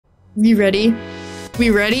We ready?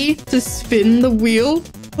 We ready to spin the wheel?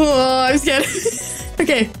 Oh, I'm scared.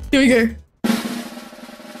 Okay, here we go.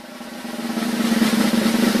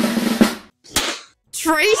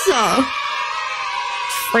 Tracer.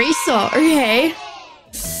 Tracer, okay.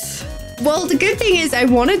 Well, the good thing is I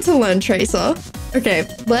wanted to learn Tracer. Okay,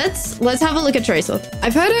 let's have a look at Tracer.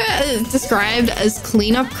 I've heard her described as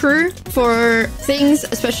cleanup crew for things,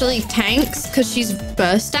 especially tanks, because she's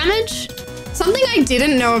burst damage. Something I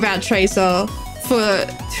didn't know about Tracer for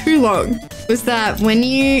too long was that when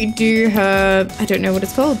you do her, I don't know what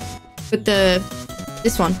it's called, but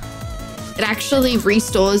this one, it actually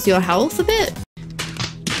restores your health a bit.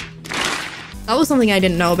 That was something I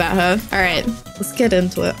didn't know about her. All right, let's get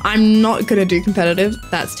into it. I'm not gonna do competitive.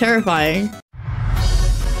 That's terrifying.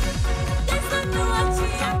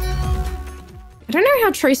 I don't know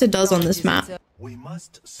how Tracer does on this map. We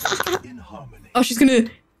must sit in harmony. Oh, she's gonna...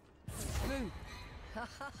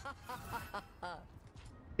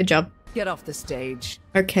 Good job. Get off the stage.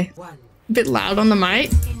 Okay. A bit loud on the mic.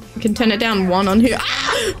 We can turn it down 1 on here.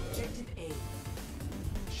 Ah!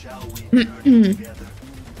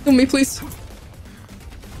 Kill me, please.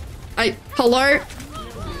 Hello?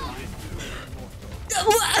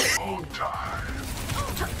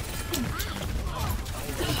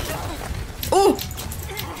 Oh!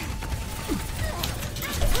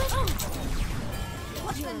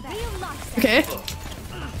 Okay.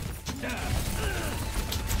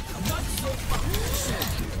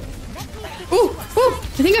 Oh, oh! I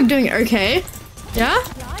think I'm doing okay. Yeah?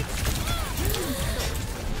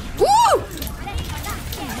 Woo!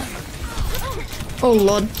 Oh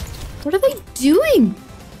lord. What are they doing?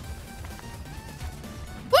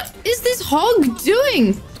 What is this hog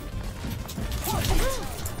doing?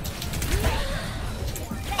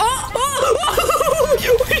 Oh!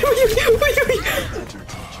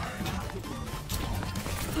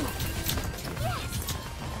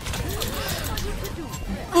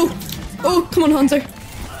 Oh! Oh, come on, Hunter.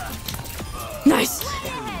 Nice.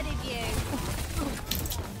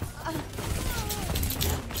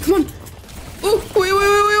 Come on. Oh, wait.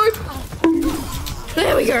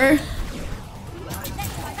 There we go.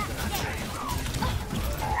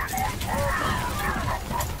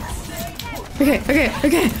 Okay. Hey,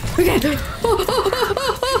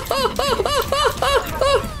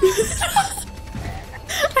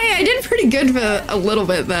 I did pretty good for a little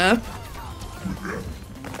bit there.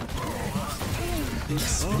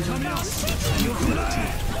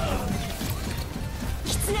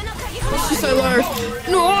 She's so low.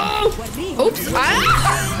 No! Oops.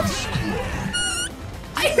 Ah!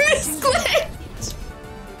 I misclicked.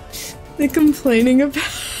 They're complaining about...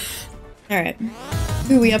 Alright.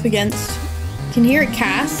 Who are we up against? Can hear it,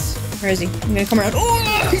 Cass. Where is he? I'm gonna come around.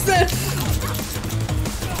 Oh! He's there!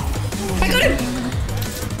 I got him!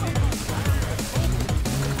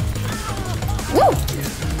 Woo!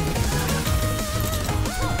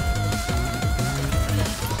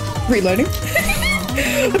 Reloading.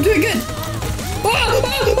 I'm doing good.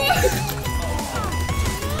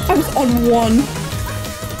 I was on 1.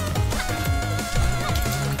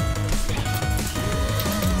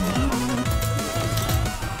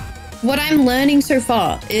 What I'm learning so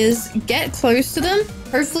far is get close to them,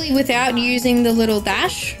 hopefully without using the little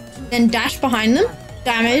dash, then dash behind them,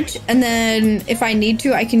 damage, and then if I need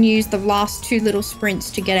to, I can use the last 2 little sprints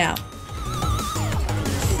to get out.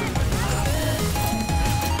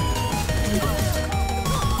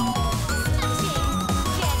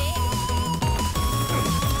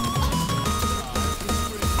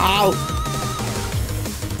 Ow.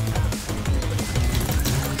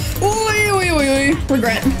 Oi.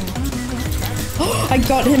 Regret. I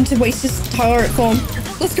got him to waste his turret form.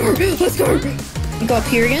 Let's go. You go up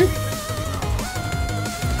here again.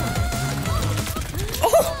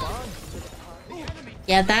 Oh!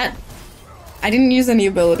 Yeah, that... I didn't use any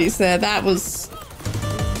abilities there. That was...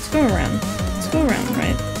 Let's go around,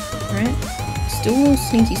 right? Right? Still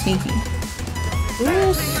sneaky.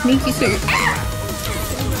 Still sneaky.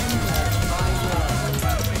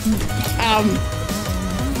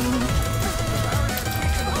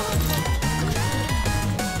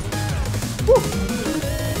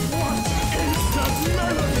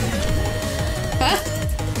 Huh?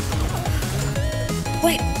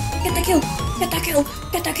 Wait, get that kill.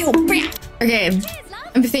 Okay,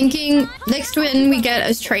 I'm thinking next win we get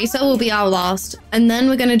as Tracer will be our last, and then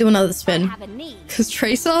we're gonna do another spin. Cause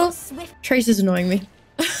Tracer's annoying me.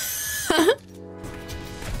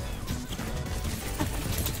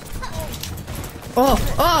 Oh!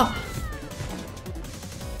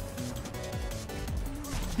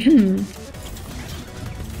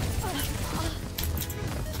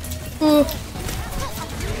 Oh.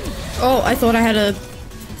 Oh, I thought I had a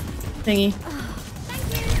thingy.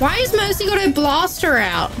 Why has Mercy got her blaster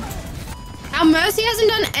out? Our Mercy hasn't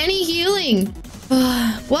done any healing.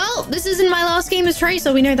 Well, this isn't my last game as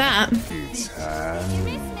Tracer, we know that.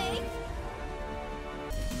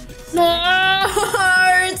 No,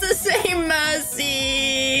 it's the same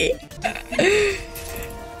Mercy.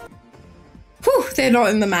 Whew, they're not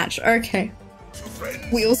in the match. Okay.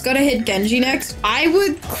 Wheels gotta hit Genji next. I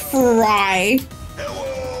would cry. He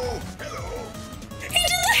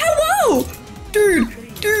did the hello! Dude,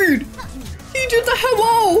 he did the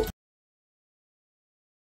hello!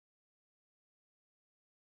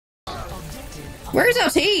 Where's our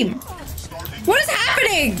team? What is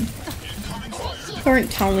happening?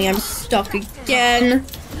 Don't tell me I'm stuck again.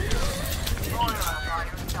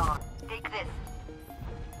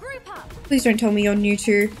 Please don't tell me you're new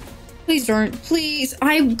too. Please don't. Please.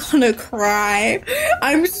 I'm gonna cry.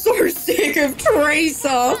 I'm so sick of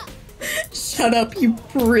Tracer. Shut up, you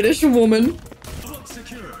British woman.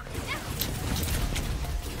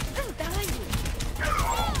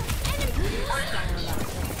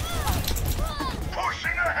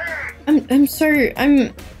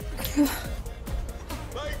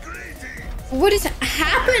 What is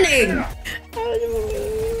happening?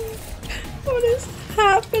 What is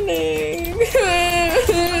happening?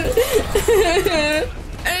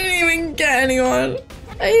 I didn't even get anyone.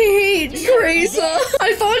 I hate Tracer.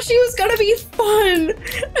 I thought she was gonna be fun.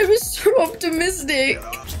 I was so optimistic.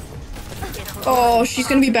 Oh, she's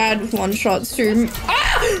gonna be bad with one shots too.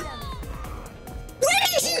 Ah! Where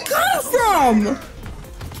did you come from?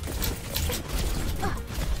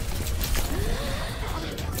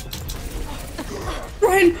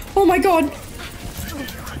 Ryan, oh my god.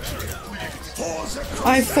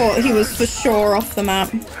 I thought he was for sure off the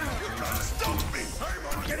map.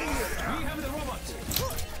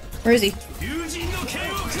 Where is he?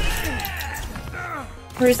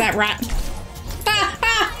 Where is that rat? Ah!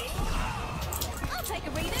 Ah! I'll take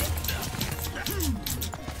a reading.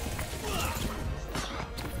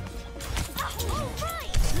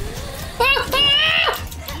 Ah! Ah!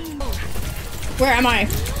 Where am I?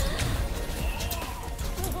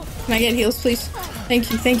 Can I get heals, please?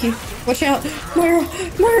 Thank you, thank you. Watch out. Moira,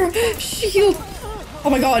 she healed. Oh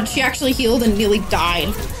my god, she actually healed and nearly died.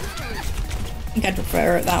 I think I'd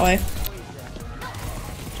prefer it that way.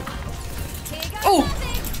 Oh!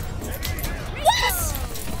 What?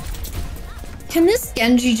 Can this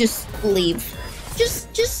Genji just leave?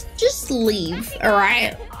 Just leave,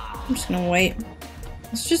 alright? I'm just gonna wait.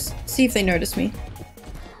 Let's just see if they notice me.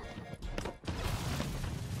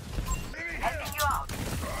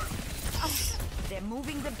 They're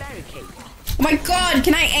moving the barricade. Oh my god,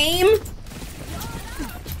 can I aim?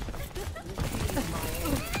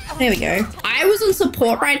 There we go. I was on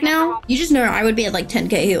support right now. You just know I would be at like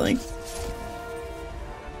 10k healing.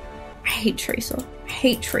 I hate Tracer. I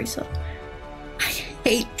hate Tracer. I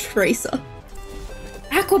hate Tracer.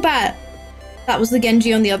 Aquabat! That was the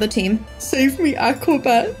Genji on the other team. Save me,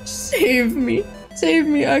 Aquabat. Save me. Save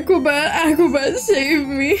me, Aquabat. Aquabat, save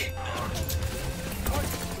me.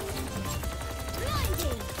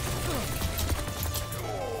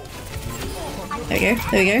 There we go,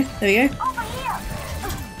 there we go, there we go.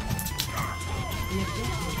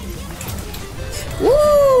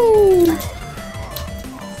 Woo!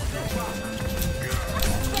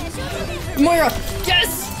 Moira!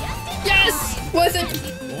 Yes! Yes! Worth it!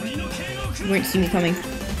 You won't see me coming.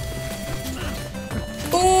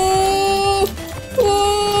 Oh!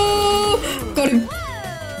 Oh! Got him!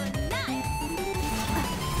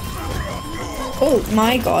 Oh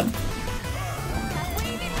my god.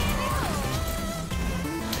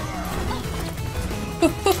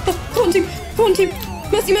 Come on team! Come on team!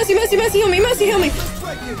 Mercy, Mercy, Mercy, Mercy, heal me! Mercy, heal me!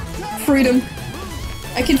 Freedom.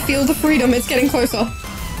 I can feel the freedom. It's getting closer.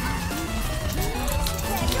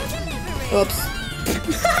 Oops.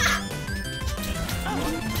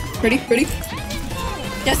 Ready? Ready?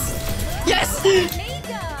 Yes! Yes!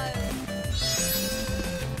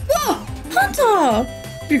 Whoa! Hunter!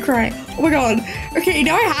 You're crying. Oh my god. Okay,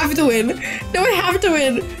 now I have to win. Now I have to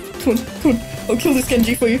win. Come on, come on. I'll kill this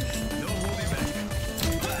Genji for you.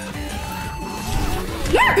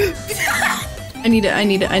 I need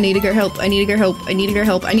to go help. I need to go help. I need to go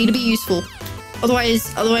help. I need to be useful.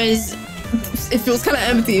 Otherwise, it feels kind of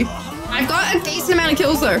empty. I've got a decent amount of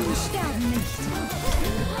kills though.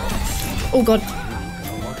 Oh god.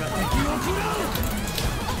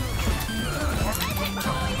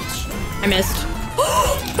 I missed.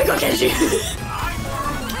 I got Genji.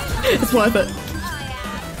 It's worth it.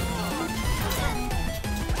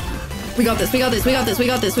 We got this. We got this. We got this. We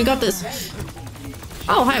got this. We got this.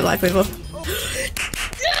 Oh, hi, Life Weaver.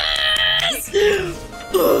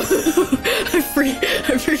 I'm free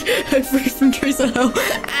from Tracer Hell.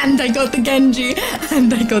 And I got the Genji.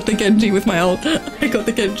 And I got the Genji with my ult. I got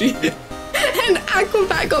the Genji. And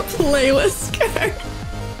Aquabat got playlist.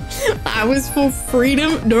 That was for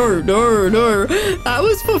freedom. No. That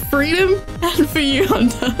was for freedom and for you,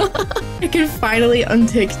 Hunter. I can finally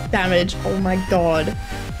untick damage. Oh my god.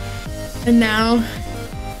 And now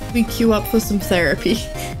we queue up for some therapy.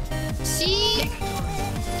 See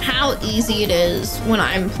how easy it is when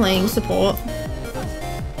I'm playing support?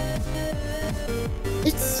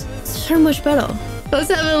 It's so much better. Let's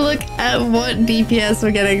have a look at what DPS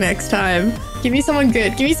we're getting next time. Give me someone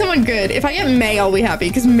good. Give me someone good. If I get Mei, I'll be happy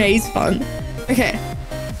because Mei's fun. Okay.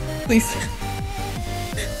 Please.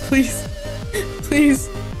 Please. Please.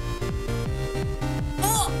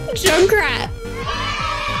 Oh, Junkrat.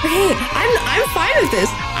 Okay, I'm fine with this.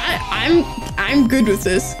 I'm good with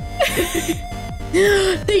this.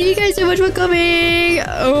 Thank you guys so much for coming.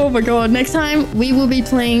 Oh my god. Next time we will be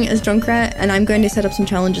playing as Junkrat and I'm going to set up some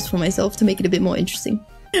challenges for myself to make it a bit more interesting.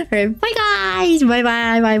 Alright, bye guys.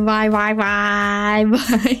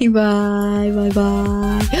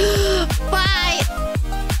 Bye.